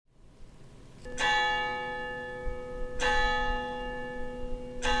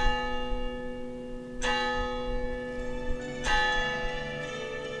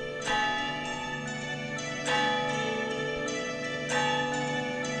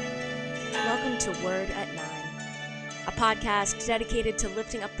Welcome to Word at Nine, a podcast dedicated to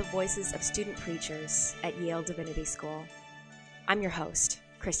lifting up the voices of student preachers at Yale Divinity School. I'm your host,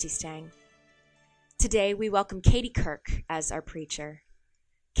 Christy Stang. Today, we welcome Katie Kirk as our preacher.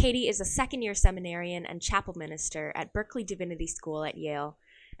 Katie is a second-year seminarian and chapel minister at Berkeley Divinity School at Yale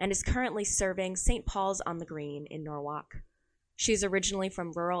and is currently serving St. Paul's on the Green in Norwalk. She's originally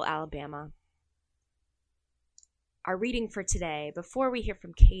from rural Alabama. Our reading for today, before we hear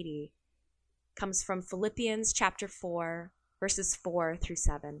from Katie, comes from Philippians chapter 4, verses 4 through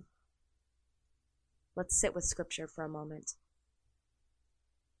 7. Let's sit with Scripture for a moment.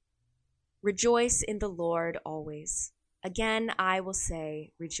 Rejoice in the Lord always. Again, I will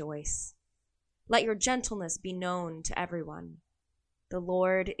say, rejoice. Let your gentleness be known to everyone. The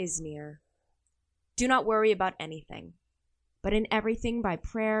Lord is near. Do not worry about anything, but in everything by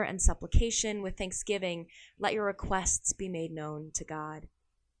prayer and supplication with thanksgiving, let your requests be made known to God.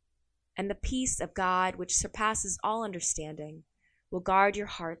 And the peace of God, which surpasses all understanding, will guard your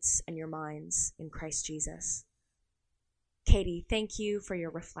hearts and your minds in Christ Jesus. Katie, thank you for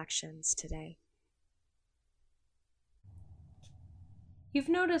your reflections today. You've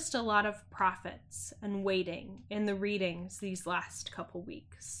noticed a lot of prophets and waiting in the readings these last couple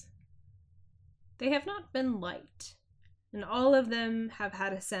weeks. They have not been light, and all of them have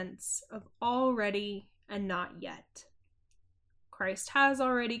had a sense of already and not yet. Christ has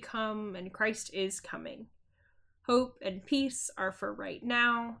already come, and Christ is coming. Hope and peace are for right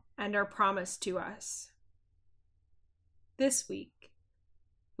now and are promised to us. This week,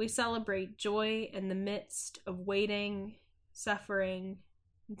 we celebrate joy in the midst of waiting, suffering,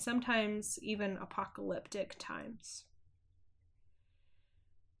 and sometimes even apocalyptic times.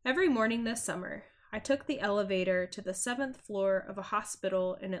 Every morning this summer, I took the elevator to the 7th floor of a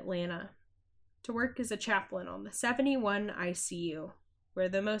hospital in Atlanta to work as a chaplain on the 71 ICU, where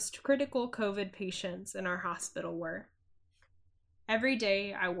the most critical COVID patients in our hospital were. Every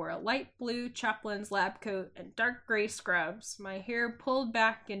day, I wore a light blue chaplain's lab coat and dark gray scrubs, my hair pulled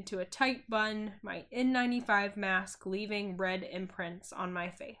back into a tight bun, my N95 mask leaving red imprints on my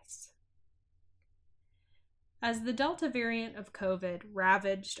face. As the Delta variant of COVID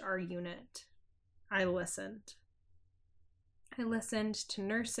ravaged our unit, I listened. I listened to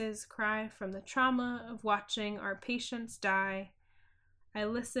nurses cry from the trauma of watching our patients die. I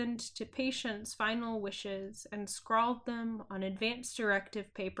listened to patients' final wishes and scrawled them on advance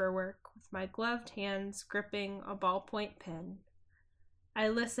directive paperwork with my gloved hands gripping a ballpoint pen. I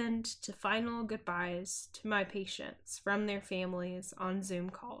listened to final goodbyes to my patients from their families on Zoom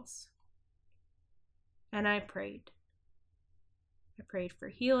calls. And I prayed. I prayed for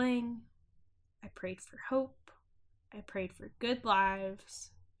healing. I prayed for hope. I prayed for good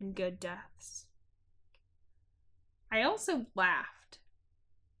lives and good deaths. I also laughed.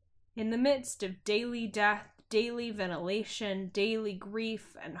 In the midst of daily death, daily ventilation, daily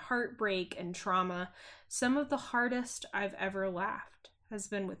grief and heartbreak and trauma, some of the hardest I've ever laughed has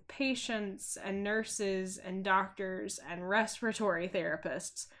been with patients and nurses and doctors and respiratory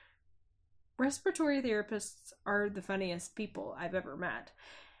therapists. Respiratory therapists are the funniest people I've ever met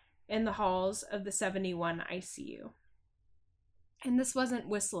in the halls of the 71 ICU. And this wasn't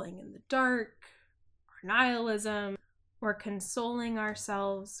whistling in the dark, or nihilism, or consoling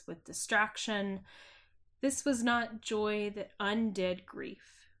ourselves with distraction. This was not joy that undid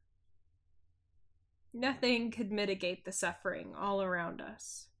grief. Nothing could mitigate the suffering all around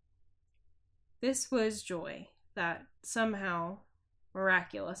us. This was joy that somehow,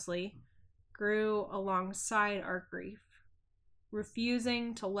 miraculously, grew alongside our grief,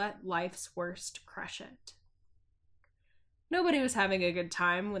 refusing to let life's worst crush it. Nobody was having a good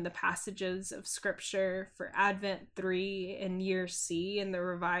time when the passages of Scripture for Advent 3 and Year C in the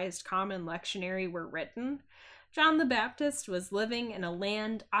Revised Common Lectionary were written. John the Baptist was living in a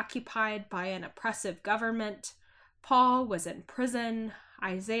land occupied by an oppressive government. Paul was in prison.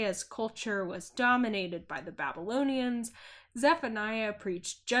 Isaiah's culture was dominated by the Babylonians. Zephaniah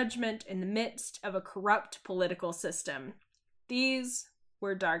preached judgment in the midst of a corrupt political system. These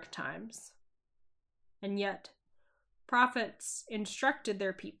were dark times. And yet, prophets instructed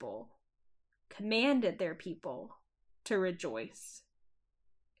their people, commanded their people to rejoice.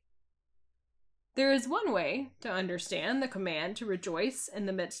 There is one way to understand the command to rejoice in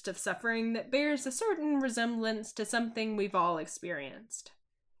the midst of suffering that bears a certain resemblance to something we've all experienced.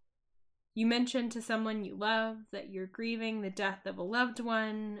 You mention to someone you love that you're grieving the death of a loved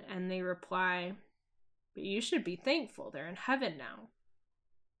one, and they reply, "But you should be thankful they're in heaven now."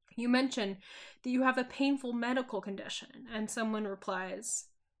 You mention that you have a painful medical condition, and someone replies,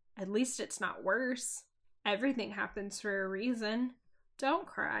 "At least it's not worse. Everything happens for a reason. Don't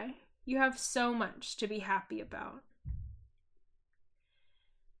cry. You have so much to be happy about.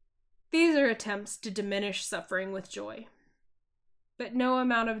 These are attempts to diminish suffering with joy. But no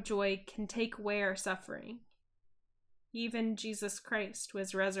amount of joy can take away our suffering. Even Jesus Christ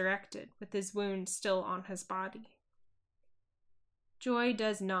was resurrected with his wounds still on his body. Joy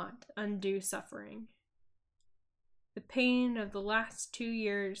does not undo suffering. The pain of the last 2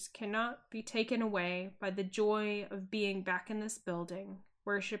 years cannot be taken away by the joy of being back in this building,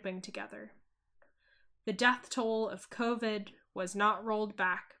 worshiping together. The death toll of COVID was not rolled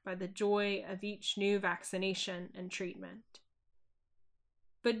back by the joy of each new vaccination and treatment.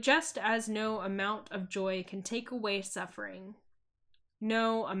 But just as no amount of joy can take away suffering,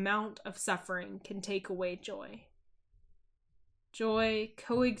 no amount of suffering can take away joy. Joy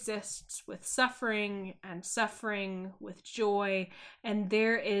coexists with suffering and suffering with joy, and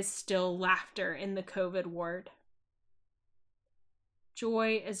there is still laughter in the COVID ward.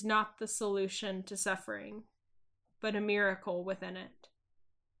 Joy is not the solution to suffering, but a miracle within it.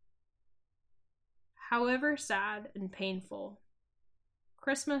 However sad and painful,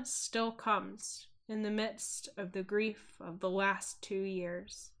 Christmas still comes in the midst of the grief of the last 2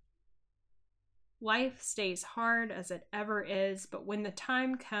 years. Life stays hard as it ever is, but when the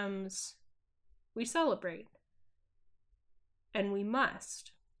time comes, we celebrate. And we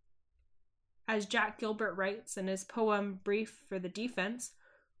must. As Jack Gilbert writes in his poem Brief for the Defense,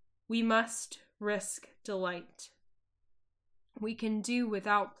 we must risk delight. We can do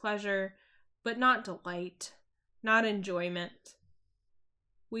without pleasure, but not delight, not enjoyment.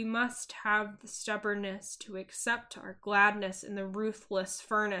 We must have the stubbornness to accept our gladness in the ruthless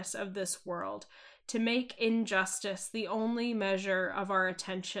furnace of this world. To make injustice the only measure of our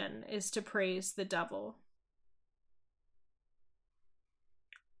attention is to praise the devil.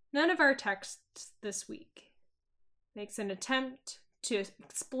 None of our texts this week makes an attempt to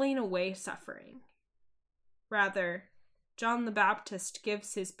explain away suffering. Rather, John the Baptist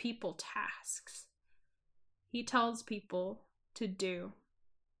gives his people tasks. He tells people to do.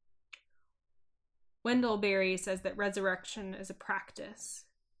 Wendell Berry says that resurrection is a practice.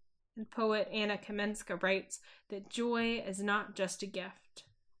 And poet Anna Kaminska writes that joy is not just a gift.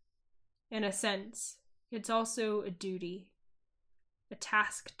 In a sense, it's also a duty, a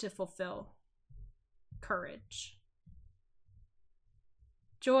task to fulfill, courage.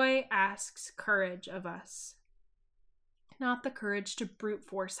 Joy asks courage of us, not the courage to brute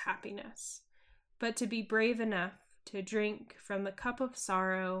force happiness, but to be brave enough to drink from the cup of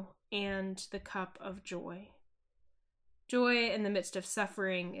sorrow and the cup of joy. Joy in the midst of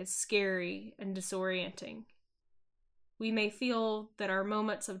suffering is scary and disorienting. We may feel that our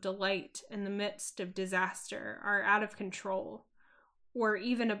moments of delight in the midst of disaster are out of control, or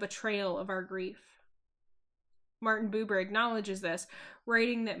even a betrayal of our grief. Martin Buber acknowledges this,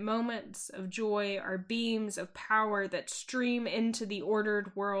 writing that moments of joy are beams of power that stream into the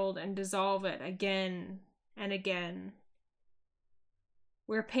ordered world and dissolve it again and again.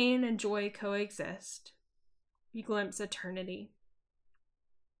 Where pain and joy coexist, we glimpse eternity.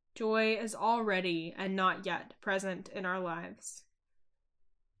 Joy is already and not yet present in our lives.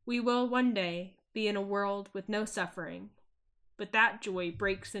 We will one day be in a world with no suffering, but that joy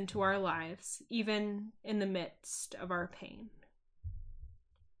breaks into our lives, even in the midst of our pain.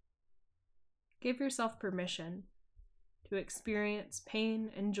 Give yourself permission to experience pain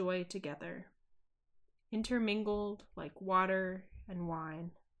and joy together, intermingled like water and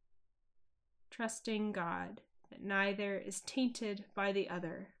wine, trusting God that neither is tainted by the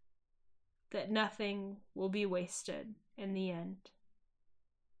other, that nothing will be wasted in the end.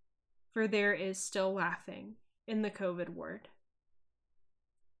 For there is still laughing in the COVID ward.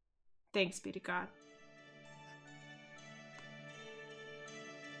 Thanks be to God.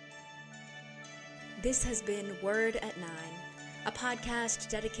 This has been Word at 9, a podcast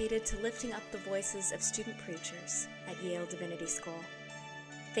dedicated to lifting up the voices of student preachers at Yale Divinity School.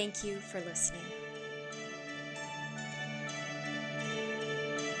 Thank you for listening.